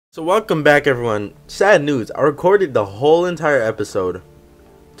So welcome back, everyone. Sad news, I recorded the whole entire episode.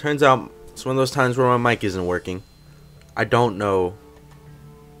 Turns out it's one of those times where my mic isn't working. I don't know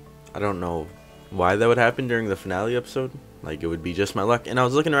why that would happen during the finale episode. Like, it would be just my luck. And I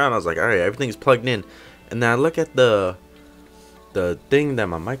was looking around, I was like, alright, everything's plugged in. And then I look at the thing that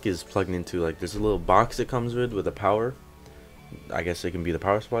my mic is plugged into. Like, there's a little box it comes with a power. I guess it can be the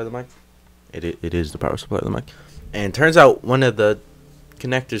power supply of the mic. It is the power supply of the mic. And turns out one of the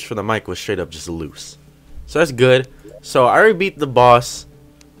connectors for the mic was straight up just loose. So that's good. So I already beat the boss.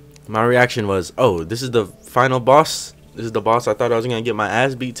 My reaction was, oh, this is the final boss. This is the boss I thought I was gonna get my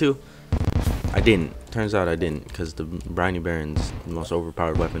ass beat to. I didn't. Turns out I didn't, because the Briny Baron's the most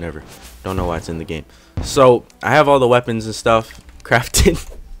overpowered weapon ever. Don't know why it's in the game. So I have all the weapons and stuff crafted.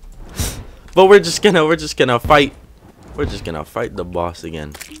 But we're just gonna fight. We're just gonna fight the boss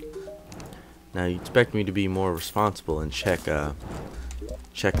again. Now you expect me to be more responsible and check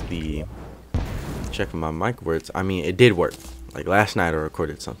my mic words. I mean, it did work. Like last night I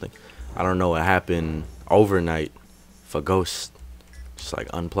recorded something. I don't know what happened overnight. If a ghost just like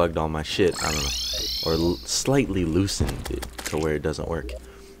unplugged all my shit, I don't know, or slightly loosened it to where it doesn't work.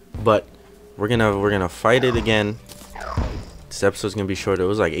 But we're gonna fight it again. This episode's gonna be short. It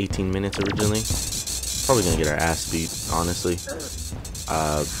was like 18 minutes originally. Probably gonna get our ass beat, honestly.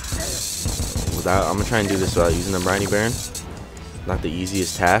 I'm gonna try and do this without using the Briny Baron. Not the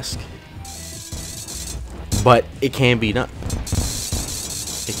easiest task, but it can be done.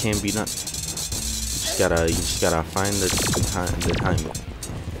 It can be done. You just gotta find the time.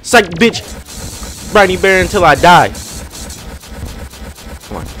 Psych, bitch! Briny Baron until I die.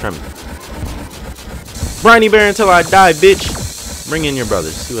 Come on, try me. Briny Baron until I die, bitch. Bring in your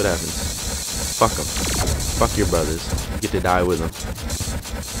brothers. See what happens. Fuck them. Fuck your brothers. You get to die with them.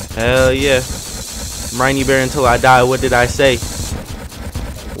 Hell yeah. Briny Baron until I die. What did I say?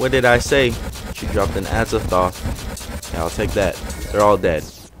 What did I say? She dropped an Azathoth. Yeah, I'll take that. They're all dead.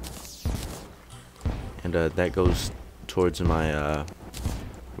 And that goes towards my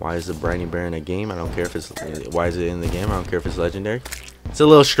why is the Briny Baron a game? I don't care if it's why is it in the game? I don't care if it's legendary. It's a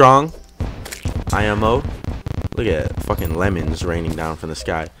little strong. IMO. Look at that. Fucking lemons raining down from the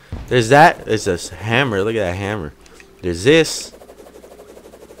sky. There's that. It's a hammer. Look at that hammer. There's this.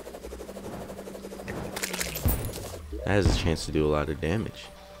 That has a chance to do a lot of damage.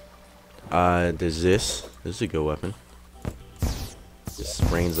 There's this. This is a good weapon. This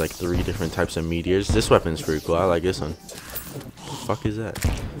rains like 3 different types of meteors. This weapon's pretty cool. I like this one. What the fuck is that?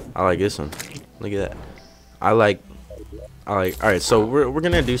 I like this one. Look at that. I like. Alright, so we're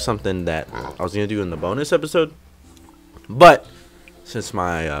gonna do something that I was gonna do in the bonus episode. But since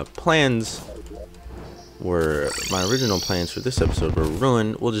my original plans for this episode were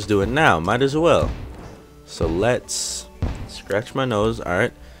ruined, we'll just do it now. Might as well. So let's scratch my nose.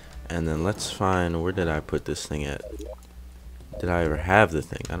 Alright. And then let's find, where did I put this thing at? Did I ever have the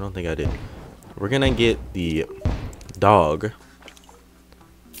thing? I don't think I did. We're gonna get the dog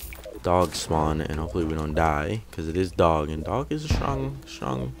spawn, and hopefully we don't die, because it is dog, and dog is a strong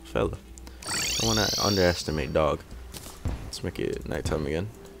fella. I don't want to underestimate dog. Let's make it nighttime again.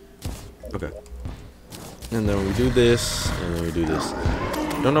 Okay. And then we do this, and then we do this.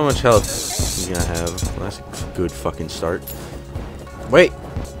 Don't know how much health you're gonna have. Well, that's a good fucking start. Wait.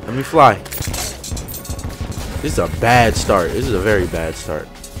 Let me fly. This is a bad start. This is a very bad start.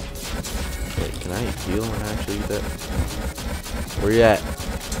 Wait, can I heal when I actually eat that? Where you at?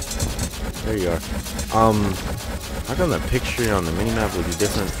 There you are. How come the picture on the minimap would be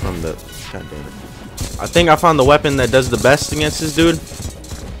different from the... God damn it. I think I found the weapon that does the best against this dude.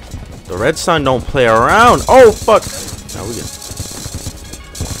 The red sun don't play around. Oh, fuck. Now we get...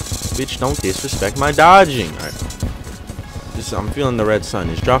 Bitch, don't disrespect my dodging. Alright. I'm feeling the red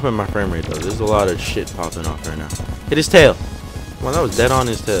sun. It's dropping my frame rate though. There's a lot of shit popping off right now. Hit his tail. Come on, that was dead on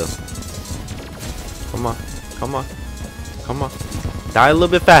his tail. Come on. Come on. Come on. Die a little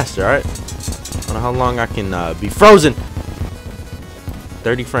bit faster, alright? I don't know how long I can be frozen.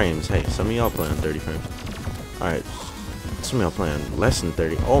 30 frames. Hey, some of y'all play on 30 frames. Alright. Some of y'all playing less than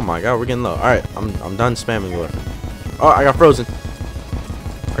 30. Oh my god, we're getting low. Alright, I'm done spamming the weapon. Oh, I got frozen.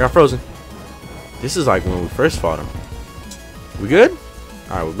 I got frozen. This is like when we first fought him. We good?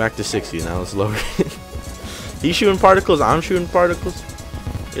 Alright, we're back to 60 now. Let's lower it. He's shooting particles. I'm shooting particles.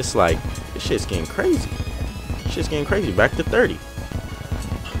 It's like, this shit's getting crazy. This shit's getting crazy. Back to 30.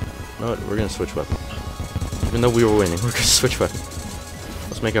 No, we're going to switch weapon. Even though we were winning, we're going to switch weapon.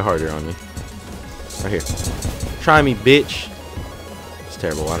 Let's make it harder on me. Right here. Try me, bitch. It's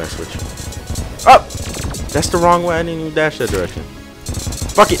terrible. Why'd I switch? Up! That's the wrong way. I didn't even dash that direction.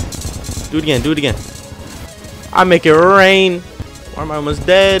 Fuck it. Do it again. Do it again. I make it rain. Why am I almost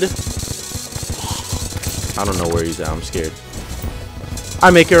dead? I don't know where he's at. I'm scared. I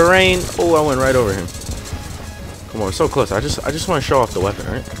make it rain. Oh, I went right over him. Come on, we're so close. I just want to show off the weapon,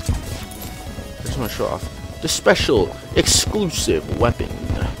 right? I just want to show off the special, exclusive weapon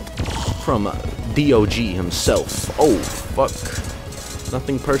from DOG himself. Oh, fuck.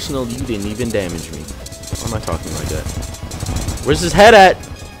 Nothing personal. You didn't even damage me. Why am I talking like that? Where's his head at?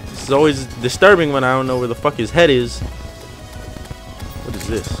 This is always disturbing when I don't know where the fuck his head is. What is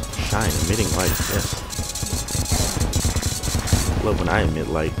this? Shine, emitting light. Yes. Love when I emit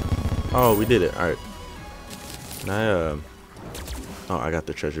light. Oh, we did it. Alright. Can oh, I got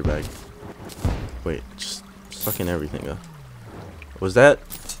the treasure bag. Wait, just fucking everything up. Was that?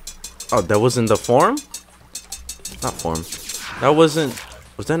 Oh, that wasn't the form? Not form. That wasn't.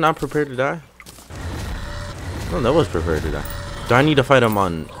 Was that not prepared to die? No, that was prepared to die. Do I need to fight him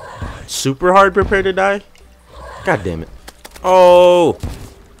on super hard prepared to die? God damn it. Oh!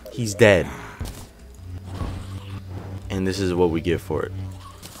 He's dead. And this is what we get for it.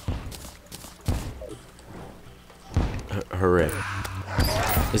 Hooray.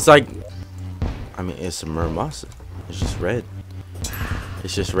 It's like, I mean, it's a Murmasa. It's just red.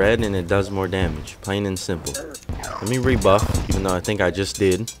 It's just red and it does more damage. Plain and simple. Let me rebuff, even though I think I just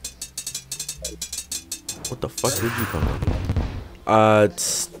did. What the fuck did you come up with?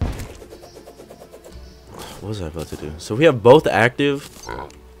 What was I about to do? So we have both active.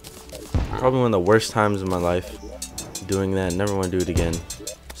 Probably one of the worst times in my life doing that. Never want to do it again.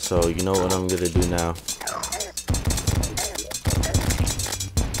 So you know what I'm gonna do now.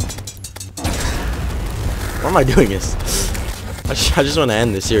 Why am I doing this? I just want to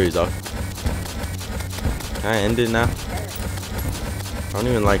end this series off. Can I end it now? I don't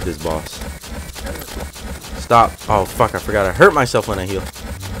even like this boss. Stop. Oh, fuck. I forgot I hurt myself when I heal.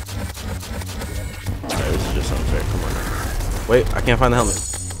 Okay, this is just unfair. Come on now. Wait, I can't find the helmet.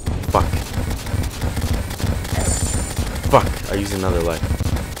 Fuck. Fuck. I used another life.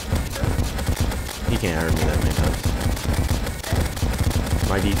 He can't hurt me that many times.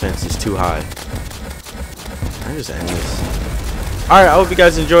 My defense is too high. I just end this. Alright, I hope you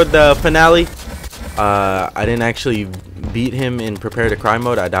guys enjoyed the finale. I didn't actually beat him in Prepare to Cry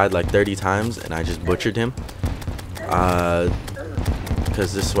mode. I died like 30 times and I just butchered him.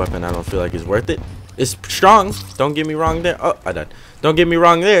 Because this weapon I don't feel like is worth it. It's strong. Don't get me wrong there. Oh, I died. Don't get me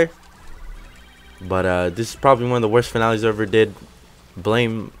wrong there. But this is probably one of the worst finales I ever did.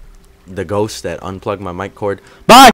 Blame the ghost that unplugged my mic cord. Bye!